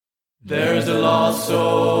There's a lost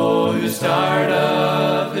soul who's tired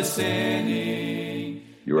of his sinning.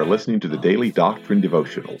 You are listening to the Daily Doctrine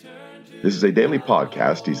Devotional. This is a daily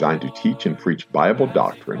podcast designed to teach and preach Bible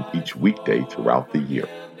doctrine each weekday throughout the year.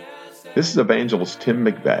 This is Evangelist Tim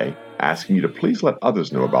McVeigh asking you to please let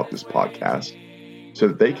others know about this podcast so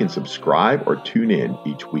that they can subscribe or tune in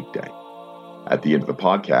each weekday. At the end of the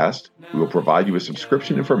podcast, we will provide you with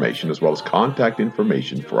subscription information as well as contact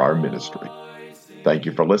information for our ministry. Thank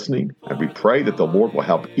you for listening, and we pray that the Lord will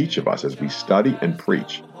help each of us as we study and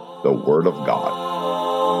preach the Word of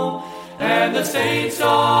God. And the saints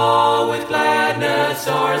all with gladness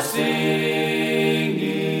are singing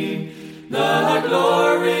the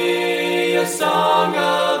glorious song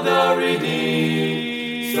of the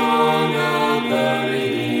redeemed, song of the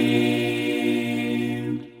redeemed.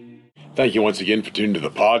 Thank you once again for tuning to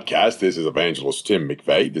the podcast. This is Evangelist Tim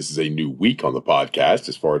McVeigh. This is a new week on the podcast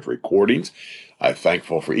as far as recordings. I'm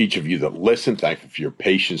thankful for each of you that listened. Thankful for your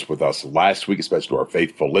patience with us last week, especially to our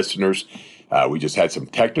faithful listeners. We just had some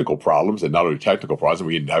technical problems, and not only technical problems,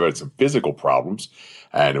 we had some physical problems,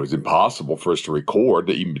 and it was impossible for us to record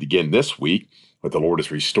to even begin this week. But the Lord has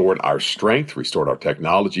restored our strength, restored our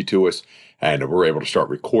technology to us, and we're able to start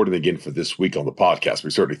recording again for this week on the podcast. We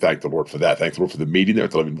certainly thank the Lord for that. Thank the Lord for the meeting there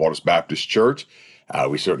at the Living Waters Baptist Church.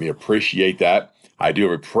 We certainly appreciate that. I do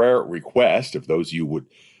have a prayer request. If those of you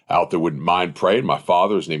out there wouldn't mind praying, my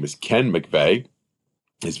father, his name is Ken McVeigh,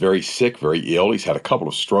 is very sick, very ill. He's had a couple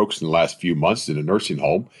of strokes in the last few months in a nursing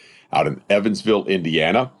home out in Evansville,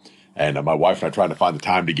 Indiana. And my wife and I are trying to find the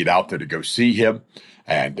time to get out there to go see him.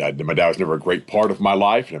 And my dad was never a great part of my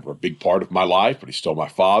life, never a big part of my life, but he's still my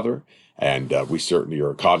father. And we certainly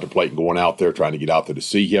are contemplating going out there, trying to get out there to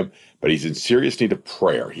see him. But he's in serious need of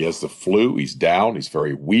prayer. He has the flu. He's down. He's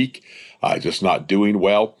very weak, just not doing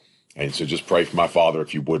well. And so just pray for my father,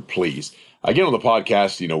 if you would, please. Again, on the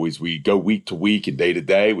podcast, as we go week to week and day to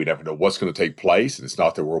day, we never know what's going to take place. And it's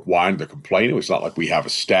not that we're whining or complaining. It's not like we have a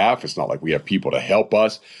staff. It's not like we have people to help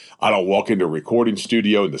us. I don't walk into a recording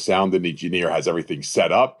studio and the sound engineer has everything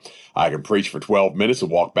set up. I can preach for 12 minutes and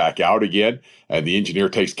walk back out again, and the engineer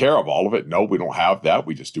takes care of all of it. No, we don't have that.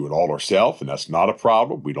 We just do it all ourselves, and that's not a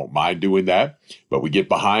problem. We don't mind doing that. But we get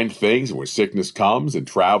behind things, and when sickness comes and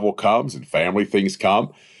travel comes and family things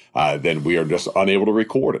come, then we are just unable to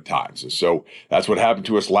record at times. And so that's what happened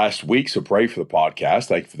to us last week. So pray for the podcast.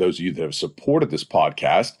 Thank you for those of you that have supported this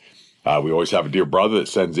podcast. We always have a dear brother that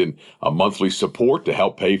sends in a monthly support to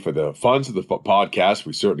help pay for the funds of the podcast.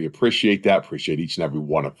 We certainly appreciate that. Appreciate each and every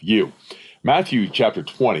one of you. Matthew chapter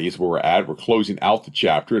 20 is where we're at. We're closing out the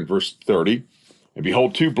chapter in verse 30. And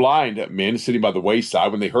behold, two blind men sitting by the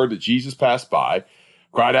wayside, when they heard that Jesus passed by,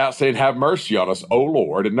 cried out, saying, "Have mercy on us, O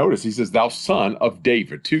Lord." And notice, he says, "Thou son of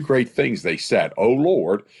David." Two great things they said. O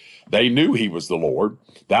Lord, they knew he was the Lord.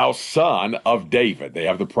 Thou son of David. They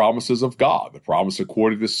have the promises of God, the promise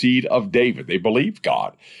according to the seed of David. They believe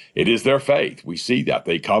God. It is their faith. We see that.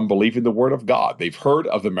 They come believing the word of God. They've heard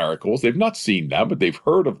of the miracles. They've not seen them, but they've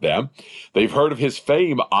heard of them. They've heard of his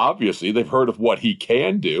fame, obviously. They've heard of what he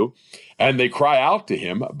can do, and they cry out to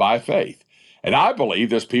him by faith. And I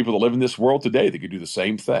believe there's people that live in this world today that could do the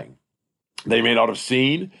same thing. They may not have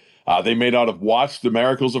seen, they may not have watched the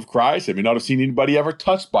miracles of Christ. They may not have seen anybody ever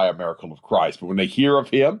touched by a miracle of Christ. But when they hear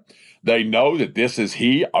of him, they know that this is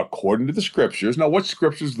he according to the scriptures. Now, what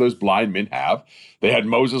scriptures do those blind men have? They had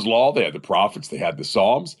Moses' law, they had the prophets, they had the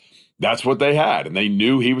Psalms. That's what they had, and they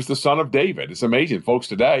knew he was the son of David. It's amazing. Folks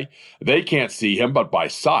today, they can't see him but by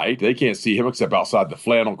sight. They can't see him except outside the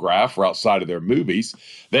flannel graph or outside of their movies.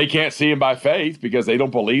 They can't see him by faith because they don't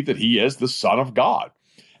believe that he is the Son of God.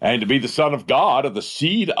 And to be the Son of God, of the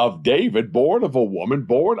seed of David, born of a woman,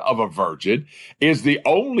 born of a virgin, is the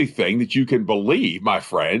only thing that you can believe, my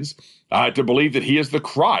friends, to believe that he is the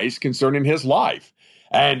Christ concerning his life.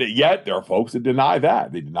 And yet there are folks that deny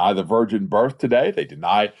that. They deny the virgin birth today. They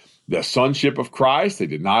deny the sonship of Christ. They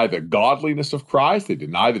deny the godliness of Christ. They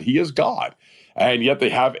deny that he is God. And yet they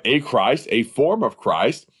have a Christ, a form of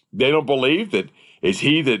Christ. They don't believe that is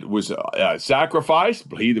he that was sacrificed,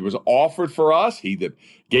 he that was offered for us, he that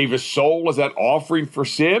gave his soul as that offering for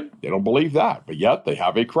sin. They don't believe that, but yet they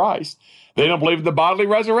have a Christ. They don't believe in the bodily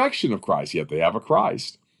resurrection of Christ, yet they have a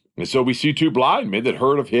Christ. And so we see two blind men that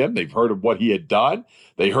heard of him. They've heard of what he had done.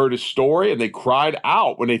 They heard his story, and they cried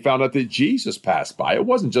out when they found out that Jesus passed by. It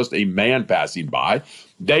wasn't just a man passing by.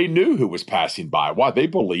 They knew who was passing by. Why? They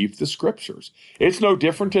believed the scriptures. It's no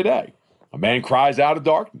different today. A man cries out of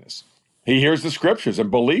darkness. He hears the scriptures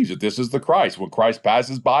and believes that this is the Christ. When Christ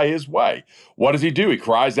passes by his way, what does he do? He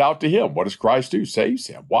cries out to him. What does Christ do? Saves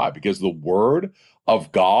him. Why? Because the word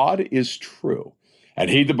of God is true. And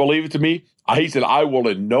he that believeth to me, He said, I will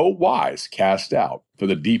in no wise cast out. For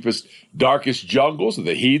the deepest, darkest jungles of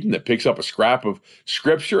the heathen that picks up a scrap of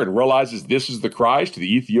scripture and realizes this is the Christ,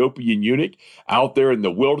 the Ethiopian eunuch out there in the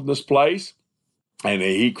wilderness place, and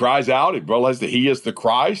he cries out and realizes that he is the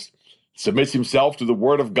Christ, submits himself to the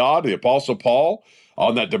word of God. The Apostle Paul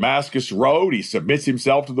on that Damascus road, he submits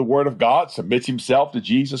himself to the word of God, submits himself to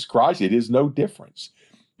Jesus Christ. It is no difference.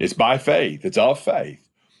 It's by faith. It's of faith.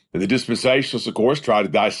 And the dispensationalists, of course, try to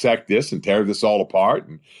dissect this and tear this all apart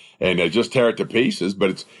and just tear it to pieces.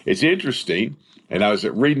 But it's interesting. And I was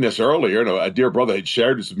reading this earlier, and a dear brother had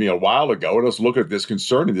shared this with me a while ago, and I was looking at this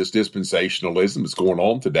concerning this dispensationalism that's going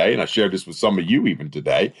on today, and I shared this with some of you even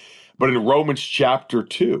today. But in Romans chapter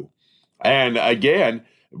 2, and again,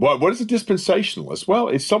 what is a dispensationalist? Well,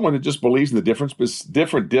 it's someone that just believes in the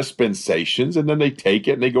different dispensations, and then they take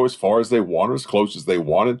it and they go as far as they want or as close as they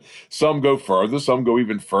want. And some go further, some go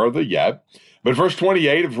even further yet. But verse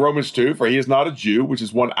 28 of Romans 2, for he is not a Jew, which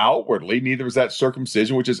is one outwardly, neither is that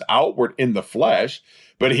circumcision, which is outward in the flesh,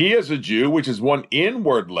 but he is a Jew, which is one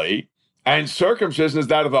inwardly, and circumcision is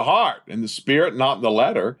that of the heart, in the spirit, not in the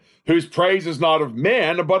letter, whose praise is not of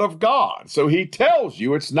men, but of God. So he tells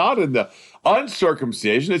you it's not in the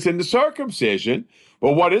uncircumcision, it's in the circumcision.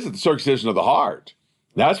 Well, what is it? The circumcision of the heart.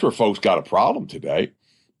 That's where folks got a problem today.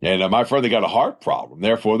 And my friend, they got a heart problem.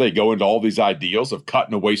 Therefore, they go into all these ideals of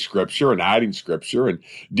cutting away Scripture and adding Scripture and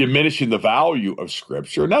diminishing the value of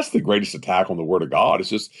Scripture. And that's the greatest attack on the Word of God. It's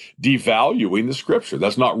just devaluing the Scripture.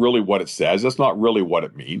 That's not really what it says. That's not really what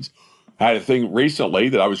it means. I had a thing recently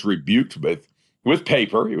that I was rebuked with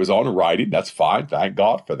paper. It was on writing. That's fine. Thank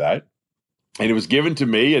God for that. And it was given to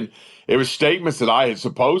me, and it was statements that I had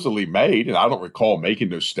supposedly made, and I don't recall making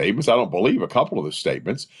those statements. I don't believe a couple of those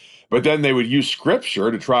statements. But then they would use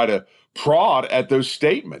Scripture to try to prod at those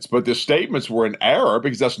statements. But the statements were in error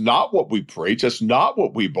because that's not what we preach. That's not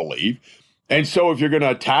what we believe. And so if you're going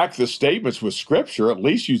to attack the statements with Scripture, at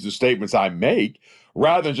least use the statements I make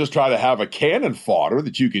rather than just try to have a cannon fodder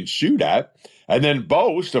that you can shoot at and then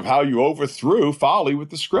boast of how you overthrew folly with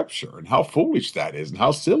the Scripture and how foolish that is and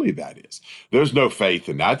how silly that is. There's no faith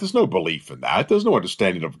in that. There's no belief in that. There's no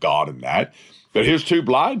understanding of God in that. But here's two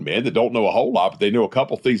blind men that don't know a whole lot, but they know a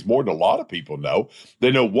couple things more than a lot of people know. They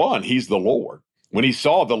know, one, he's the Lord. When he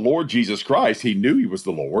saw the Lord Jesus Christ, he knew he was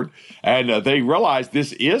the Lord. And they realized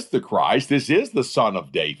this is the Christ. This is the Son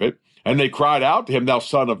of David. And they cried out to him, thou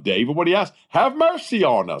Son of David. What he asked, have mercy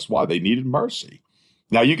on us. Why? They needed mercy.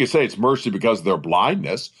 Now, you could say it's mercy because of their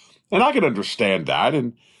blindness, and I can understand that.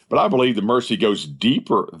 But I believe the mercy goes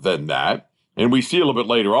deeper than that. And we see a little bit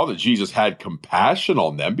later on that Jesus had compassion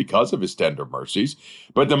on them because of his tender mercies.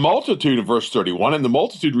 But the multitude in verse 31, and the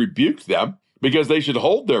multitude rebuked them because they should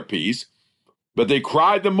hold their peace. But they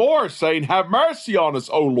cried the more, saying, have mercy on us,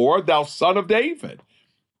 O Lord, thou Son of David.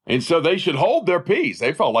 And so they should hold their peace.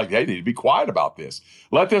 They felt like they need to be quiet about this.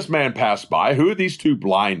 Let this man pass by. Who are these two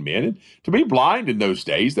blind men? And to be blind in those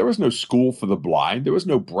days, there was no school for the blind. There was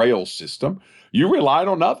no Braille system. You relied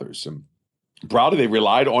on others. And probably they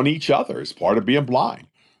relied on each other as part of being blind.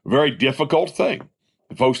 A very difficult thing.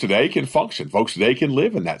 And folks today can function. Folks today can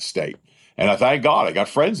live in that state. And I thank God I got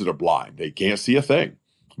friends that are blind. They can't see a thing.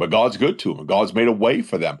 But God's good to them. God's made a way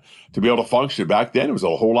for them to be able to function. Back then, it was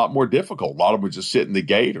a whole lot more difficult. A lot of them would just sit in the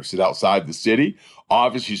gate or sit outside the city.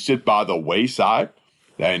 Obviously, sit by the wayside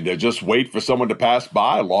and just wait for someone to pass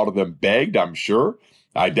by. A lot of them begged, I'm sure.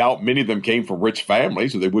 I doubt many of them came from rich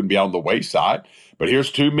families, so they wouldn't be on the wayside. But here's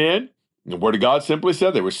two men. And the Word of God simply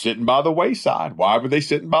said they were sitting by the wayside. Why were they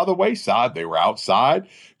sitting by the wayside? They were outside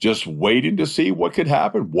just waiting to see what could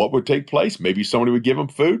happen, what would take place. Maybe somebody would give them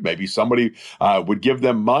food. Maybe somebody would give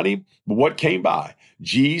them money. But what came by?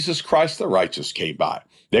 Jesus Christ the righteous came by.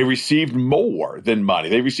 They received more than money.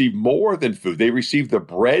 They received more than food. They received the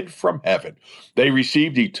bread from heaven. They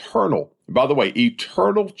received eternal, by the way,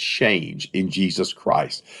 eternal change in Jesus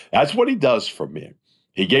Christ. That's what he does for men.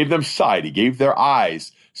 He gave them sight. He gave their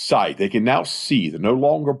eyes sight. They can now see. They're no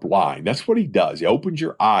longer blind. That's what he does. He opens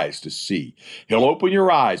your eyes to see. He'll open your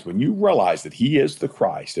eyes when you realize that he is the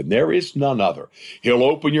Christ and there is none other. He'll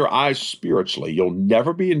open your eyes spiritually. You'll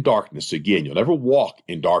never be in darkness again. You'll never walk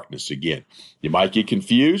in darkness again. You might get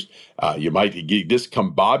confused. You might get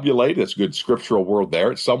discombobulated. That's a good scriptural word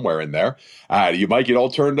there. It's somewhere in there. You might get all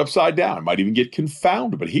turned upside down. You might even get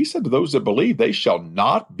confounded. But he said to those that believe, they shall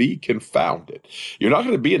not be confounded. You're not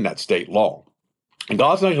going to be in that state long. And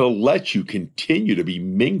God's not going to let you continue to be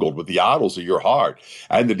mingled with the idols of your heart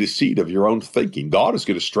and the deceit of your own thinking. God is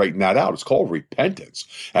going to straighten that out. It's called repentance.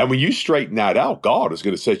 And when you straighten that out, God is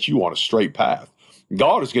going to set you on a straight path.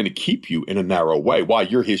 God is going to keep you in a narrow way. Why?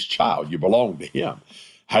 You're his child. You belong to him.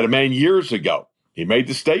 Had a man years ago He made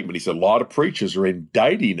the statement. He said, a lot of preachers are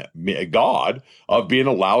indicting God of being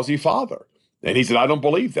a lousy father. And he said, I don't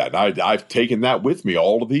believe that. I've taken that with me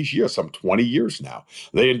all of these years, some 20 years now.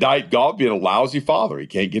 They indict God being a lousy father. He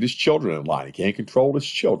can't get his children in line. He can't control his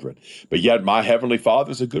children. But yet my heavenly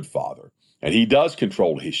Father is a good father. And he does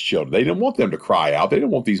control his children. They didn't want them to cry out. They didn't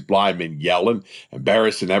want these blind men yelling,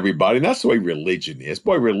 embarrassing everybody. And that's the way religion is.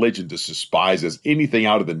 Boy, religion just despises anything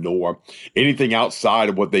out of the norm, anything outside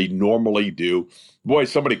of what they normally do. Boy,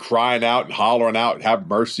 somebody crying out and hollering out and have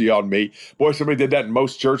mercy on me. Boy, somebody did that in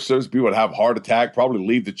most church services. People would have a heart attack, probably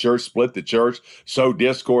leave the church, split the church, sow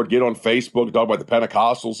discord, get on Facebook, talk about the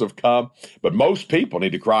Pentecostals have come. But most people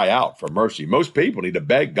need to cry out for mercy. Most people need to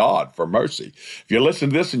beg God for mercy. If you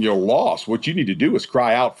listen to this and you're lost, what you need to do is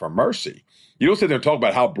cry out for mercy. You don't sit there and talk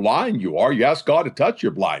about how blind you are. You ask God to touch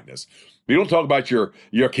your blindness. You don't talk about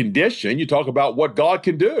your condition. You talk about what God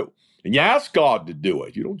can do. And you ask God to do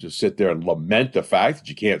it. You don't just sit there and lament the fact that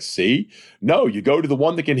you can't see. No, you go to the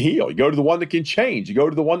one that can heal. You go to the one that can change. You go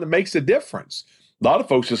to the one that makes a difference. A lot of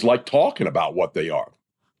folks just like talking about what they are.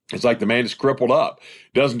 It's like the man is crippled up,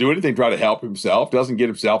 doesn't do anything, try to help himself, doesn't get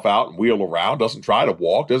himself out and wheel around, doesn't try to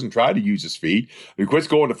walk, doesn't try to use his feet. He quits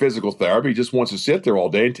going to physical therapy. He just wants to sit there all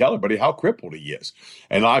day and tell everybody how crippled he is.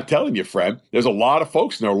 And I'm telling you, friend, there's a lot of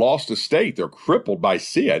folks in their lost estate. They're crippled by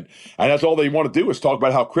sin. And that's all they want to do is talk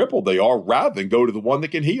about how crippled they are rather than go to the one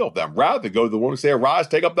that can heal them, rather than go to the one who say, arise,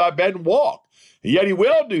 take up thy bed and walk. And yet he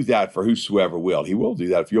will do that for whosoever will. He will do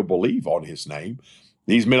that if you'll believe on his name.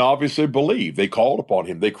 These men obviously believed. They called upon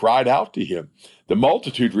him. They cried out to him. The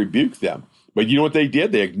multitude rebuked them. But you know what they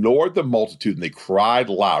did? They ignored the multitude and they cried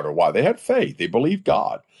louder. Why? They had faith. They believed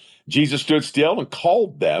God. Jesus stood still and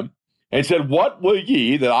called them and said, what will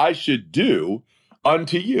ye that I should do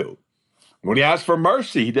unto you? When he asked for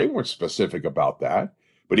mercy, they weren't specific about that.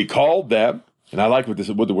 But he called them, and I like what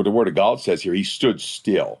the Word of God says here. He stood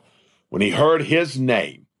still. When he heard his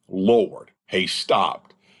name, Lord, he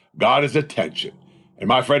stopped, got his attention. And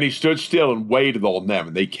my friend, he stood still and waited on them,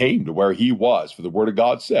 and they came to where he was. For the Word of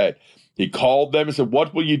God said, he called them and said,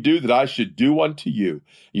 what will you do that I should do unto you?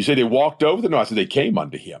 You say they walked over them? No, I said they came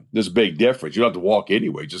unto him. There's a big difference. You don't have to walk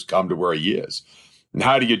anyway. Just come to where he is. And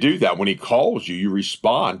how do you do that? When he calls you, you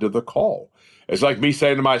respond to the call. It's like me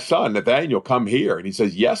saying to my son, Nathaniel, come here. And he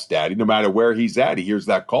says, yes, Daddy. No matter where he's at, he hears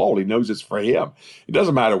that call. He knows it's for him. It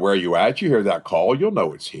doesn't matter where you're at. You hear that call, you'll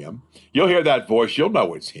know it's him. You'll hear that voice, you'll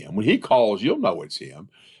know it's him. When he calls, you'll know it's him.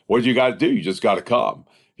 What do you got to do? You just got to come.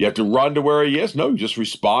 You have to run to where he is? No, you just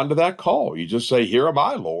respond to that call. You just say, here am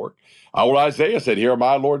I, Lord. Old Isaiah said, here am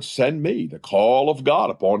I, Lord, send me. The call of God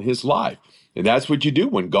upon his life. And that's what you do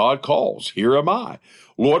when God calls. Here am I.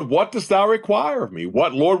 Lord, what dost thou require of me?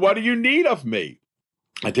 Lord, what do you need of me?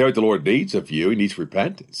 I tell you what the Lord needs of you. He needs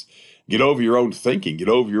repentance. Get over your own thinking. Get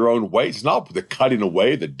over your own ways. It's not the cutting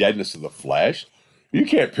away, the deadness of the flesh. You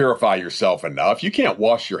can't purify yourself enough. You can't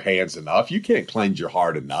wash your hands enough. You can't cleanse your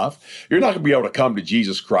heart enough. You're not going to be able to come to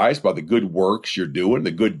Jesus Christ by the good works you're doing,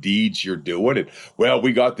 the good deeds you're doing. And, well,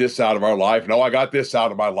 we got this out of our life. No, I got this out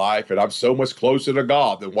of my life. And I'm so much closer to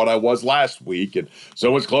God than what I was last week. And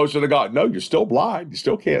so much closer to God. No, you're still blind. You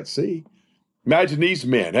still can't see. Imagine these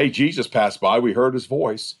men. Hey, Jesus passed by. We heard his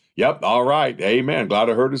voice. Yep. All right. Amen. Glad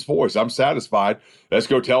I heard his voice. I'm satisfied. Let's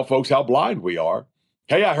go tell folks how blind we are.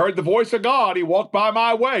 Hey, I heard the voice of God. He walked by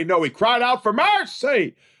my way. No, he cried out for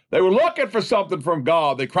mercy. They were looking for something from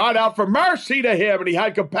God. They cried out for mercy to him, and he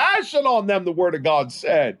had compassion on them, the Word of God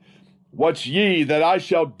said. What's ye that I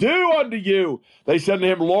shall do unto you? They said to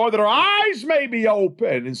him, Lord, that our eyes may be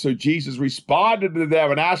open. And so Jesus responded to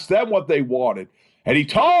them and asked them what they wanted. And he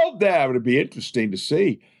told them, it'd be interesting to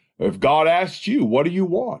see, if God asked you, what do you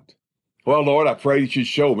want? Well, Lord, I pray that you'd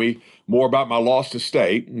show me more about my lost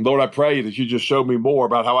estate. And Lord, I pray that you just show me more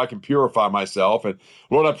about how I can purify myself. And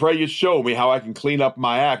Lord, I pray you show me how I can clean up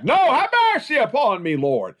my act. No, have mercy upon me,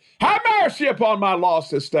 Lord. Have mercy upon my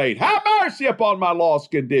lost estate. Have mercy upon my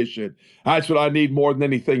lost condition. That's what I need more than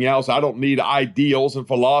anything else. I don't need ideals and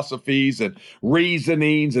philosophies and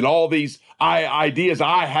reasonings and all these ideas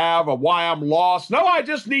I have of why I'm lost. No, I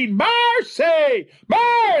just need mercy.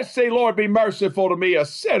 Mercy, Lord, be merciful to me, a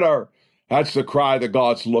sinner. That's the cry that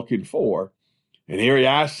God's looking for. And here he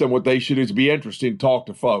asks them what they should do. To be interesting to talk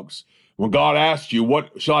to folks. When God asks you,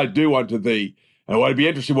 what shall I do unto thee? And it would be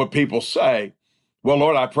interesting what people say. Well,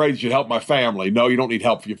 Lord, I pray that you'd help my family. No, you don't need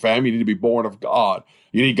help for your family. You need to be born of God.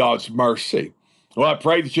 You need God's mercy. Well, I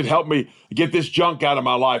pray that you'd help me get this junk out of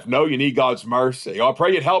my life. No, you need God's mercy. I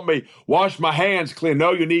pray you'd help me wash my hands clean.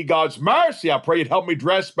 No, you need God's mercy. I pray you'd help me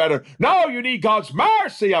dress better. No, you need God's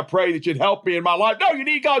mercy. I pray that you'd help me in my life. No, you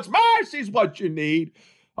need God's mercy is what you need.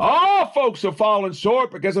 All folks have fallen short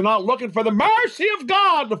because they're not looking for the mercy of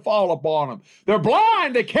God to fall upon them. They're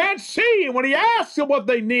blind. They can't see. And when he asks them what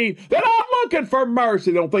they need, they're not looking for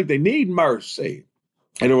mercy. They don't think they need mercy.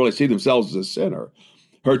 They don't really see themselves as a sinner.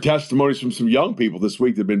 Heard testimonies from some young people this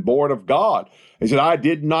week that have been born of God. They said, I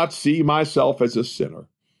did not see myself as a sinner.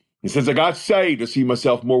 And since I got saved, I see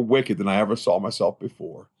myself more wicked than I ever saw myself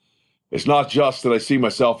before. It's not just that I see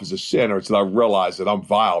myself as a sinner. It's that I realize that I'm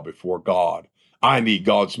vile before God. I need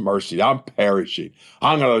God's mercy. I'm perishing.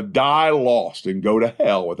 I'm going to die lost and go to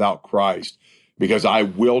hell without Christ because I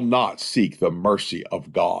will not seek the mercy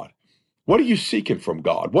of God. What are you seeking from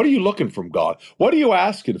God? What are you looking from God? What are you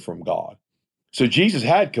asking from God? So Jesus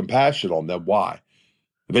had compassion on them. Why?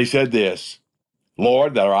 They said this,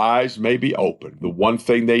 Lord, that our eyes may be open. The one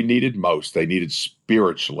thing they needed most, they needed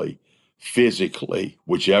spiritually, physically,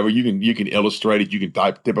 whichever you can illustrate it, you can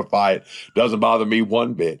typify it. Doesn't bother me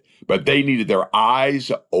one bit. But they needed their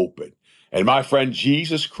eyes open. And my friend,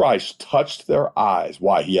 Jesus Christ touched their eyes.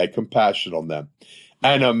 Why? He had compassion on them.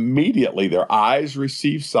 And immediately their eyes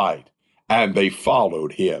received sight, and they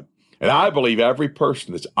followed him. And I believe every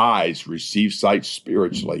person that's eyes receive sight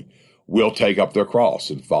spiritually will take up their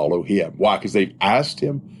cross and follow him. Why? Because they've asked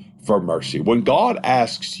him for mercy. When God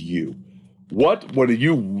asks you, what do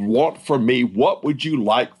you want from me? What would you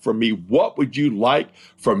like from me? What would you like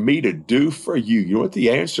for me to do for you? You know what the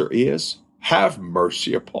answer is? Have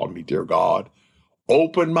mercy upon me, dear God.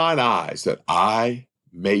 Open mine eyes that I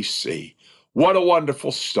may see. What a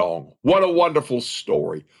wonderful song. What a wonderful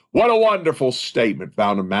story. What a wonderful statement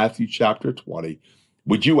found in Matthew chapter 20.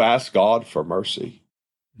 Would you ask God for mercy?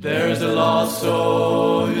 There's a lost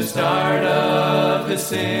soul who's tired of his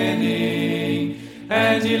sinning,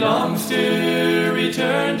 and he longs to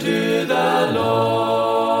return to the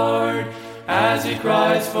Lord as he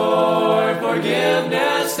cries for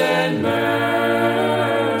forgiveness and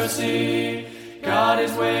mercy. God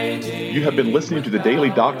is waiting. You have been listening to the Daily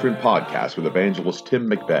Doctrine Podcast with Evangelist Tim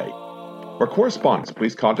McVeigh. For correspondence,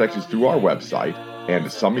 please contact us through our website and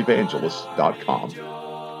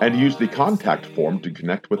someevangelists.com and use the contact form to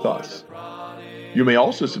connect with us. You may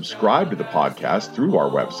also subscribe to the podcast through our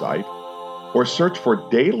website or search for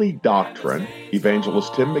Daily Doctrine,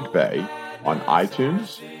 Evangelist Tim McVeigh, on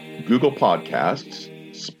iTunes, Google Podcasts,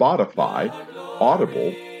 Spotify,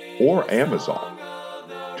 Audible, or Amazon.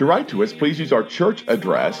 To write to us, please use our church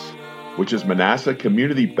address, which is Manasseh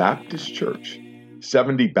Community Baptist Church,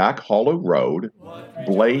 70 Back Hollow Road,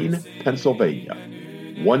 Blaine, Pennsylvania,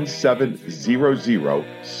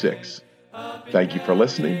 17006. Thank you for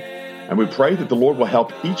listening, and we pray that the Lord will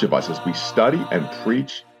help each of us as we study and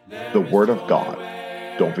preach the Word of God.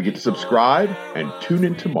 Don't forget to subscribe and tune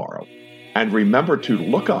in tomorrow. And remember to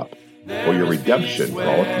look up, for your redemption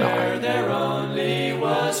draweth nigh. There only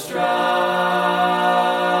was strife.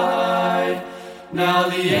 Now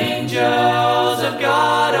the angels of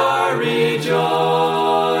God are rejoicing,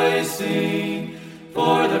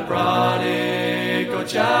 for the prodigal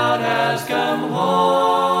child has come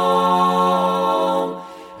home,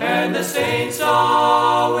 and the saints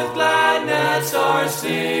all with gladness are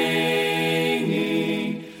singing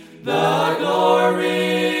the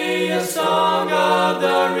glorious song of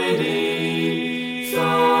the redeemed.